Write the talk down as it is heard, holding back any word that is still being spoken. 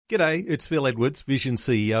G'day, it's Phil Edwards, Vision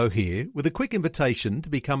CEO here, with a quick invitation to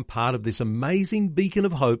become part of this amazing beacon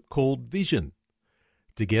of hope called Vision.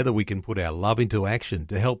 Together we can put our love into action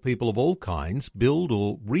to help people of all kinds build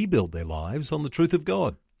or rebuild their lives on the truth of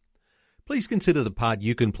God. Please consider the part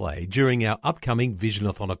you can play during our upcoming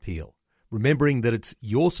Visionathon appeal, remembering that it's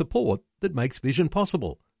your support that makes Vision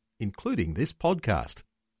possible, including this podcast.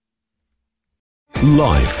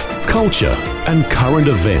 Life, culture, and current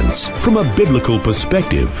events from a biblical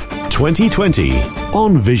perspective. 2020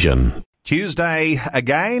 on Vision. Tuesday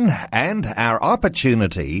again, and our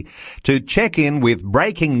opportunity to check in with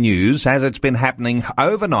breaking news as it's been happening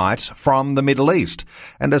overnight from the Middle East,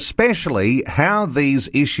 and especially how these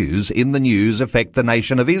issues in the news affect the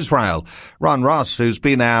nation of Israel. Ron Ross, who's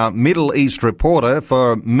been our Middle East reporter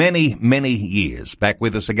for many, many years, back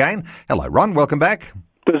with us again. Hello, Ron. Welcome back.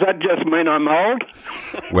 Does that just mean I'm old?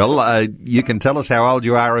 Well, you can tell us how old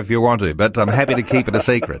you are if you want to, but I'm happy to keep it a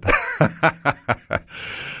secret.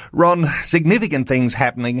 Ron, significant things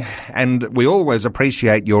happening, and we always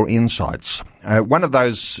appreciate your insights. One of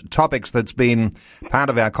those topics that's been part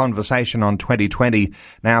of our conversation on 2020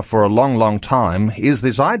 now for a long, long time is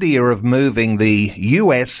this idea of moving the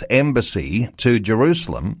US Embassy to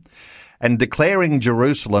Jerusalem and declaring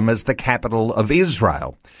Jerusalem as the capital of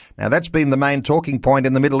Israel. Now, that's been the main talking point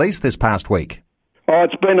in the Middle East this past week. Oh,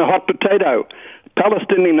 it's been a hot potato.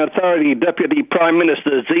 Palestinian Authority Deputy Prime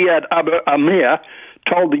Minister Ziad Abu Amir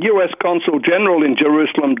told the U.S. Consul General in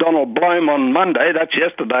Jerusalem, Donald Blome, on Monday, that's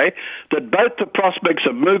yesterday, that both the prospects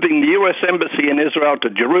of moving the U.S. Embassy in Israel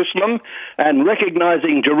to Jerusalem and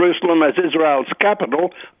recognizing Jerusalem as Israel's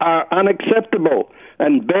capital are unacceptable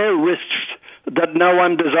and bear risks that no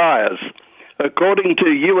one desires. According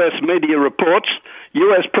to U.S. media reports,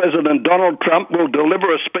 U.S. President Donald Trump will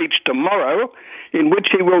deliver a speech tomorrow in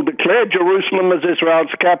which he will declare Jerusalem as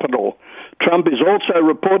Israel's capital. Trump is also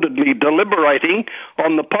reportedly deliberating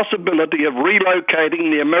on the possibility of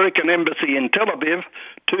relocating the American embassy in Tel Aviv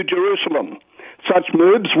to Jerusalem. Such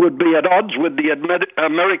moves would be at odds with the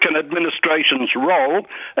American administration's role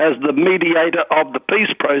as the mediator of the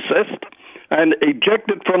peace process, and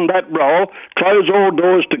ejected from that role, close all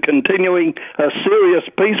doors to continuing a serious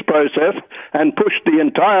peace process and push the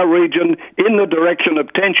entire region in the direction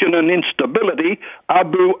of tension and instability,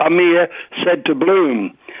 Abu Amir said to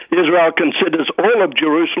Blome. Israel considers all of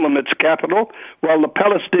Jerusalem its capital, while the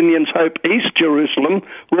Palestinians hope East Jerusalem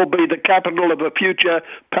will be the capital of a future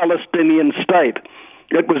Palestinian state.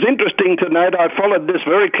 It was interesting to note, I followed this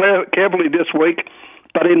very carefully this week,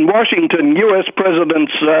 but in Washington, U.S.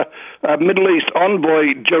 President's Middle East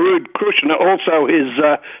envoy, Jared Kushner, also his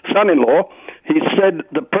son-in-law, he said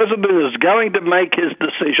the president is going to make his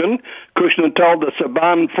decision. Kushner told the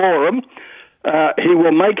Saban Forum he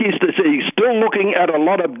will make his decision. He's still looking at a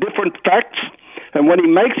lot of different facts, and when he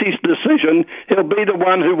makes his decision, he'll be the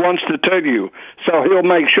one who wants to tell you. So he'll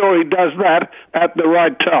make sure he does that at the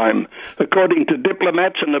right time. According to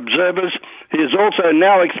diplomats and observers, he is also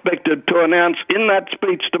now expected to announce in that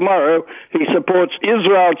speech tomorrow he supports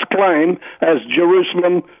Israel's claim as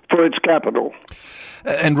Jerusalem for its capital.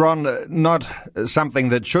 And Ron, not something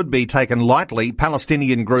that should be taken lightly,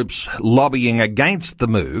 Palestinian groups lobbying against the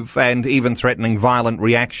move and even threatening violent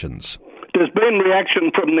reactions. There's been reaction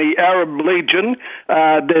from the Arab Legion.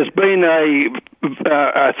 There's been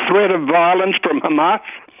a threat of violence from Hamas.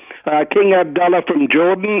 King Abdullah from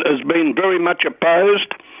Jordan has been very much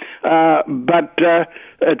opposed. But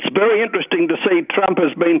it's very interesting to see Trump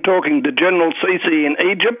has been talking to General Sisi in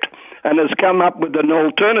Egypt and has come up with an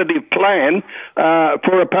alternative plan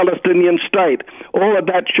for a Palestinian state. All of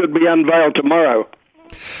that should be unveiled tomorrow.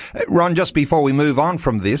 Ron, just before we move on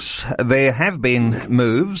from this, there have been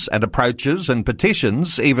moves and approaches and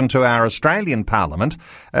petitions even to our Australian Parliament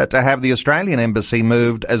to have the Australian Embassy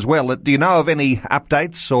moved as well. Do you know of any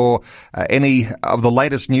updates or any of the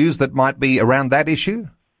latest news that might be around that issue?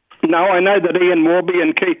 No, I know that Ian Warby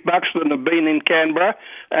and Keith Buxton have been in Canberra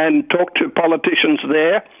and talked to politicians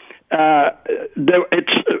there.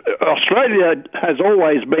 Australia has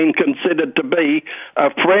always been considered to be a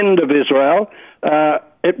friend of Israel.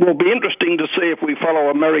 It will be interesting to see if we follow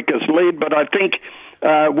America's lead, but I think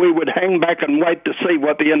we would hang back and wait to see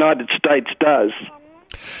what the United States does.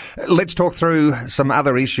 Let's talk through some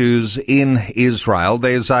other issues in Israel.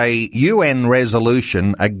 There's a UN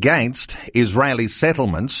resolution against Israeli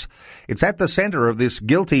settlements. It's at the center of this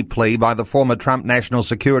guilty plea by the former Trump National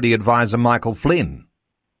Security Advisor Michael Flynn.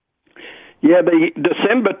 Yeah, the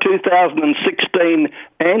December 2016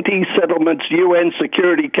 Anti-Settlements UN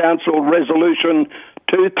Security Council Resolution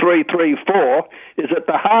 2334 is at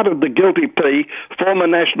the heart of the guilty plea former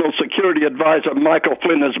National Security Advisor Michael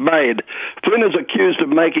Flynn has made. Flynn is accused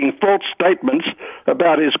of making false statements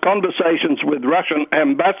about his conversations with Russian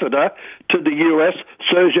ambassador to the US,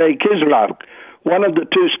 Sergei Kislyak. One of the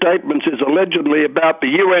two statements is allegedly about the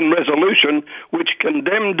UN resolution which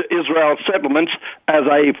condemned Israel's settlements as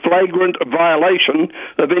a flagrant violation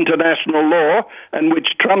of international law and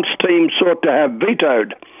which Trump's team sought to have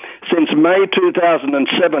vetoed. Since May 2017,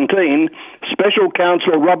 Special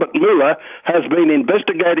Counsel Robert Mueller has been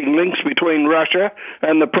investigating links between Russia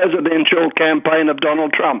and the presidential campaign of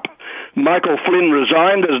Donald Trump. Michael Flynn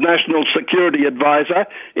resigned as National Security Advisor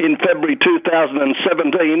in February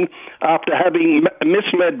 2017 after having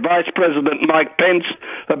misled Vice President Mike Pence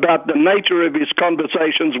about the nature of his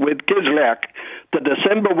conversations with Kislyak. The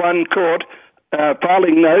December 1 court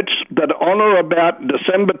filing notes that on or about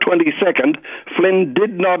December 22nd, Flynn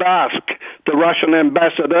did not ask the Russian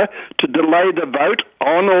ambassador to delay the vote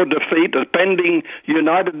on or defeat a pending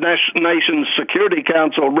United Nations Security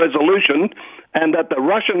Council resolution, and that the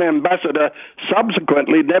Russian ambassador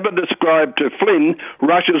subsequently never described to Flynn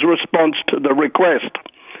Russia's response to the request.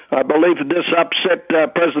 I believe this upset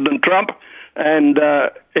President Trump, and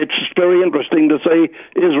it's very interesting to see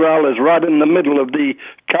Israel is right in the middle of the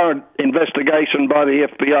current investigation by the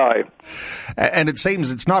FBI. And it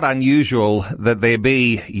seems it's not unusual that there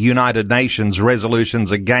be United Nations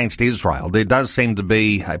resolutions against Israel. There does seem to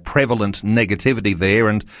be a prevalent negativity there,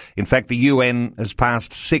 and in fact the UN has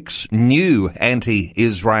passed 6 new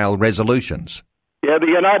anti-Israel resolutions. Yeah, the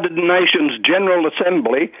United Nations General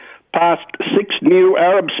Assembly passed 6 new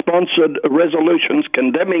Arab-sponsored resolutions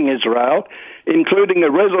condemning Israel, including a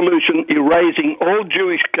resolution erasing all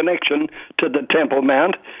Jewish connection to the Temple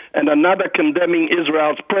Mount and another condemning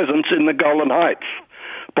Israel's presence in the Golan Heights.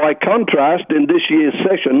 By contrast, in this year's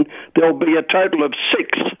session, there'll be a total of 6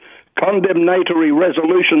 condemnatory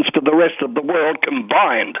resolutions to the rest of the world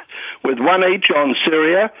combined, with one each on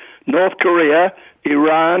Syria, North Korea,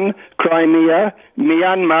 Iran, Crimea,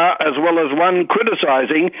 Myanmar, as well as one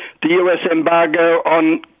criticizing the U.S. embargo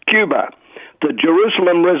on Cuba. The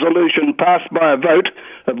Jerusalem resolution passed by a vote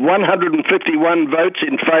of 151 votes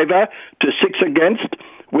in favor to 6 against,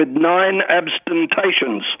 with 9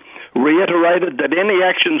 abstentions, reiterated that any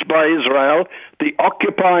actions by Israel, the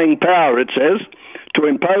occupying power, it says, to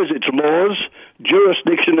impose its laws,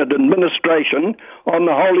 jurisdiction and administration on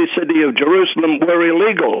the holy city of Jerusalem were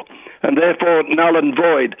illegal and therefore null and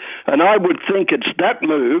void. And I would think it's that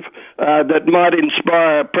move that might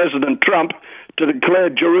inspire President Trump to declare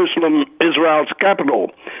Jerusalem Israel's capital.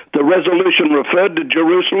 The resolution referred to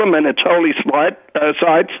Jerusalem and its holy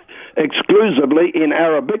sites exclusively in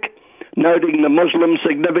Arabic, noting the Muslim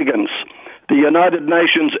significance. The United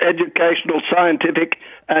Nations Educational, Scientific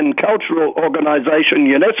and Cultural Organization,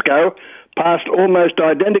 UNESCO, passed almost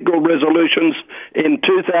identical resolutions in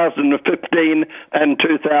 2015 and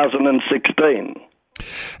 2016.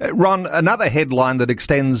 Ron, another headline that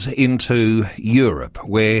extends into Europe,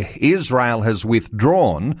 where Israel has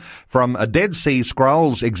withdrawn from a Dead Sea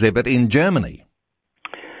Scrolls exhibit in Germany.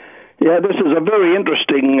 Yeah, this is a very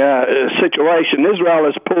interesting situation. Israel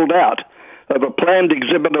has pulled out of a planned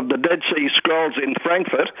exhibit of the Dead Sea Scrolls in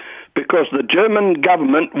Frankfurt because the German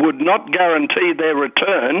government would not guarantee their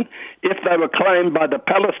return if they were claimed by the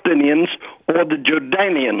Palestinians or the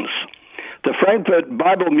Jordanians. The Frankfurt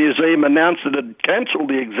Bible Museum announced that it had cancelled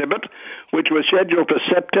the exhibit, which was scheduled for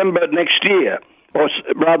September next year, or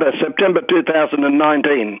rather September 2019.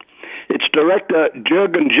 Its director,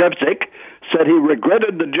 Jürgen Jevsik, said he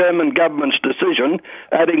regretted the German government's decision,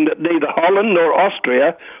 adding that neither Holland nor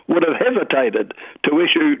Austria would have hesitated to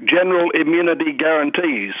issue general immunity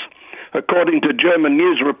guarantees. According to German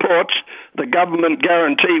news reports, the government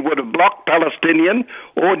guarantee would have blocked Palestinian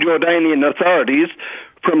or Jordanian authorities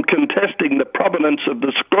from contesting the provenance of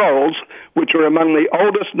the scrolls, which are among the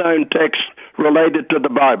oldest known texts related to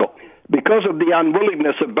the Bible. Because of the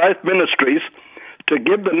unwillingness of both ministries to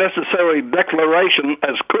give the necessary declaration,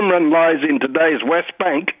 as Qumran lies in today's West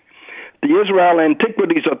Bank, the Israel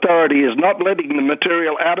Antiquities Authority is not letting the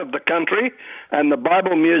material out of the country, and the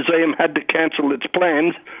Bible Museum had to cancel its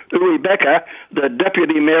plans, Uri Becker, the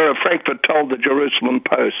deputy mayor of Frankfurt, told the Jerusalem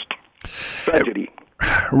Post. Tragedy.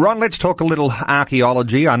 Ron, let's talk a little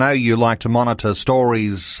archaeology. I know you like to monitor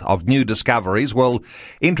stories of new discoveries. Well,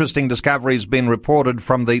 interesting discoveries been reported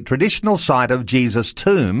from the traditional site of Jesus'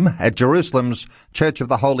 tomb at Jerusalem's Church of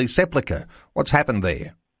the Holy Sepulchre. What's happened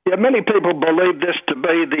there? Yeah, many people believe this to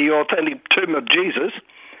be the authentic tomb of Jesus,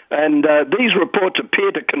 and these reports appear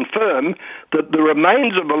to confirm that the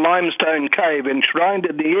remains of a limestone cave enshrined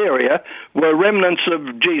in the area were remnants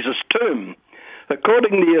of Jesus' tomb.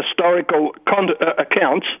 According to historical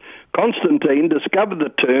accounts, Constantine discovered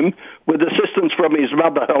the tomb with assistance from his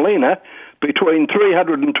mother Helena between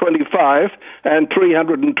 325 and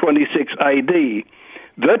 326 AD.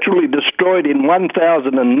 Virtually destroyed in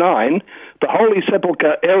 1009, the Holy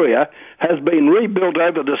Sepulchre area has been rebuilt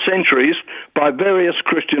over the centuries by various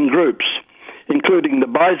Christian groups, including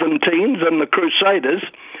the Byzantines and the Crusaders.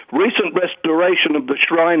 Recent restoration of the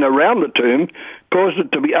shrine around the tomb caused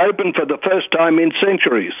it to be opened for the first time in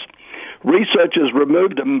centuries. Researchers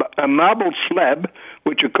removed a marble slab,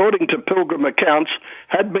 which according to pilgrim accounts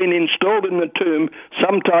had been installed in the tomb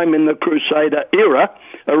sometime in the Crusader era,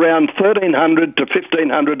 around 1300 to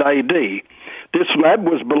 1500 AD. This slab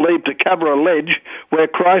was believed to cover a ledge where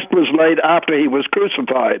Christ was laid after he was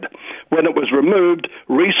crucified. When it was removed,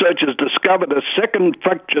 researchers discovered a second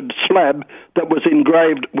fractured slab that was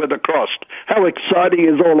engraved with a cross. How exciting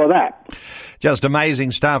is all of that? Just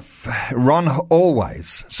amazing stuff. Ron,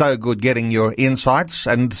 always so good getting your insights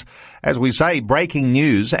and, as we say, breaking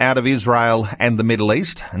news out of Israel and the Middle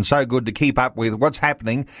East, and so good to keep up with what's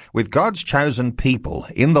happening with God's chosen people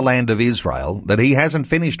in the land of Israel that he hasn't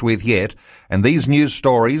finished with yet. And these news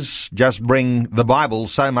stories just bring the Bible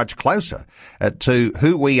so much closer to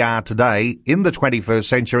who we are today in the 21st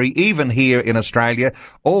century, even here in Australia.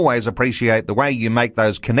 Always appreciate the way you make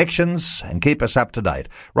those connections and keep us up to date.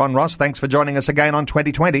 Ron Ross, thanks for joining us again on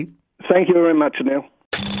 2020. Thank you very much, Neil.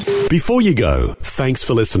 Before you go, thanks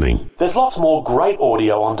for listening. There's lots more great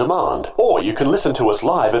audio on demand, or you can listen to us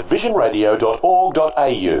live at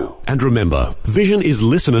visionradio.org.au. And remember, Vision is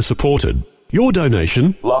listener supported. Your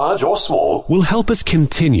donation, large or small, will help us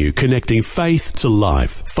continue connecting faith to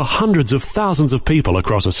life for hundreds of thousands of people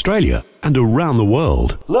across Australia and around the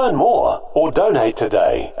world. Learn more or donate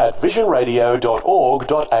today at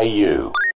visionradio.org.au.